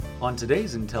On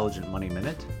today's Intelligent Money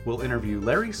Minute, we'll interview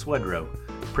Larry Swedroe,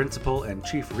 Principal and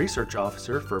Chief Research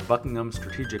Officer for Buckingham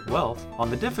Strategic Wealth,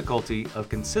 on the difficulty of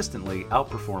consistently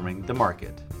outperforming the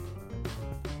market.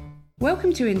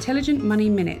 Welcome to Intelligent Money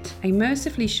Minute, a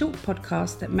mercifully short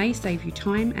podcast that may save you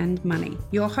time and money.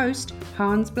 Your host,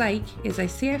 Hans Blake, is a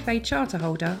CFA charter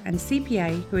holder and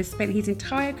CPA who has spent his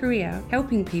entire career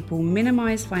helping people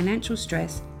minimize financial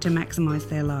stress to maximize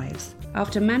their lives.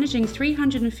 After managing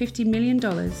 $350 million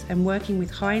and working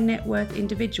with high net worth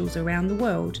individuals around the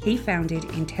world, he founded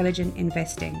Intelligent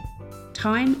Investing.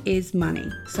 Time is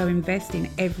money, so invest in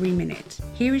every minute.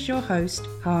 Here is your host,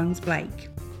 Hans Blake.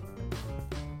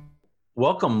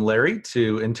 Welcome, Larry,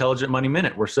 to Intelligent Money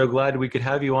Minute. We're so glad we could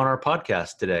have you on our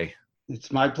podcast today. It's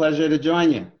my pleasure to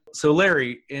join you. So,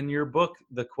 Larry, in your book,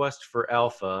 The Quest for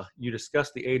Alpha, you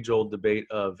discuss the age-old debate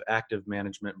of active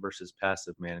management versus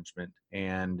passive management.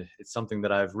 And it's something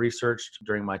that I've researched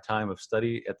during my time of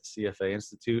study at the CFA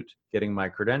Institute, getting my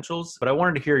credentials. But I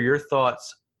wanted to hear your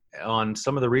thoughts on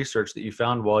some of the research that you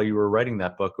found while you were writing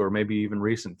that book, or maybe even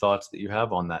recent thoughts that you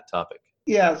have on that topic.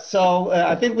 Yeah, so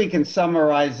I think we can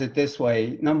summarize it this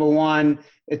way. Number one,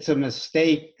 it's a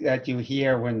mistake that you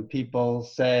hear when people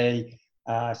say,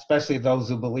 especially those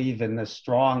who believe in the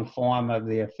strong form of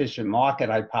the efficient market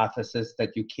hypothesis,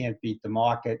 that you can't beat the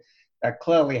market. That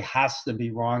clearly has to be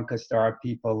wrong because there are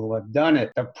people who have done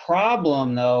it. The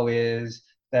problem, though, is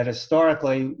that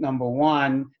historically, number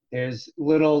one, there's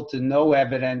little to no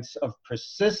evidence of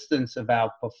persistence of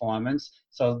outperformance.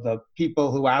 So the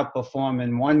people who outperform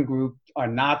in one group are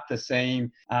not the same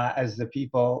as the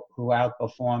people who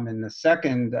outperform in the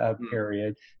second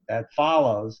period that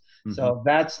follows. Mm-hmm. So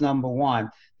that's number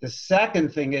one. The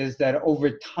second thing is that over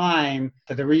time,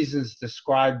 for the reasons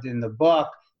described in the book,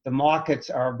 the markets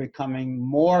are becoming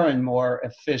more and more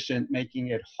efficient, making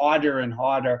it harder and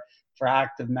harder for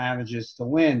active managers to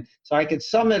win. So I could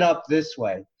sum it up this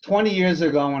way. 20 years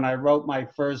ago, when I wrote my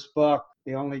first book,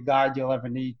 The Only Guide You'll Ever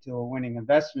Need to a Winning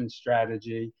Investment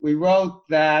Strategy, we wrote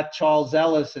that Charles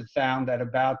Ellis had found that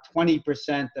about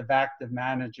 20% of active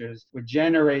managers were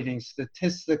generating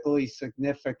statistically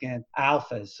significant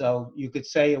alphas. So you could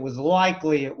say it was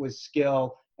likely it was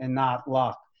skill and not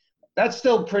luck. That's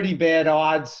still pretty bad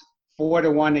odds,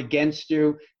 4-1 against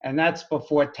you, and that's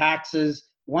before taxes.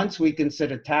 Once we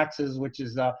consider taxes, which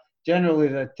is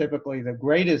typically the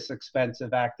greatest expense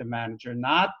of active manager,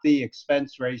 not the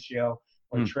expense ratio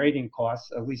or trading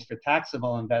costs, at least for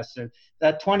taxable investors,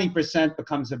 that 20%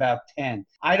 becomes about 10.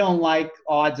 I don't like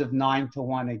odds of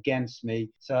 9-1 against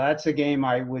me, so that's a game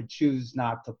I would choose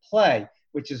not to play,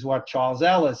 which is what Charles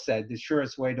Ellis said. The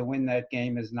surest way to win that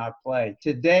game is not play.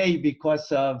 Today, because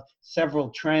of several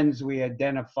trends we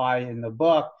identify in the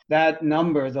book, that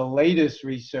number, the latest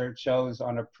research shows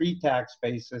on a pre-tax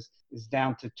basis, is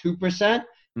down to 2%,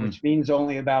 which means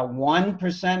only about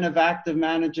 1% of active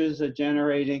managers are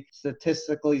generating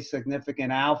statistically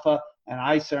significant alpha. And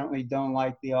I certainly don't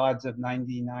like the odds of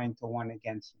 99-1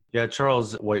 against me. Yeah,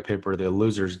 Charles' white paper, The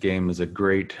Loser's Game, is a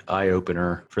great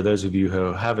eye-opener. For those of you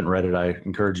who haven't read it, I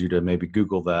encourage you to maybe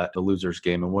Google that, The Loser's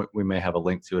Game, and we may have a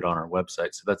link to it on our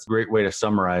website. So that's a great way to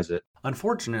summarize it.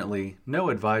 Unfortunately, no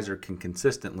advisor can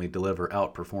consistently deliver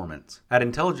outperformance. At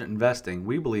Intelligent Investing,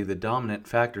 we believe the dominant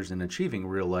factors in achieving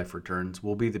real-life returns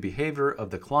will be the behavior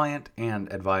of the client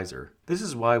and advisor. This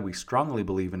is why we strongly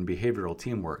believe in behavioral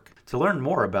teamwork. To learn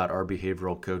more about our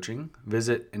behavioral coaching,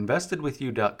 visit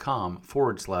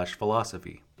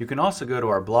investedwithyou.com/philosophy. You can also go to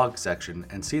our blog section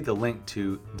and see the link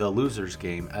to The Loser's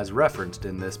Game as referenced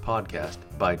in this podcast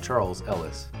by Charles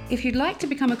Ellis. If you'd like to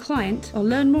become a client or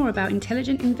learn more about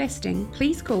intelligent investing,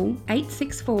 please call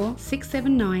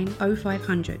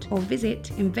 864-679-0500 or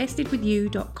visit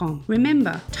investedwithyou.com.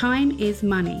 Remember, time is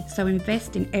money, so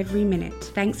invest in every minute.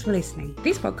 Thanks for listening.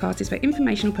 This podcast is for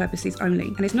informational purposes only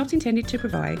and is not intended to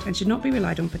provide and should not be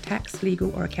relied on for tax,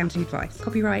 legal, or accounting advice.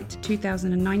 Copyright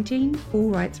 2019,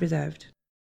 all rights reserved.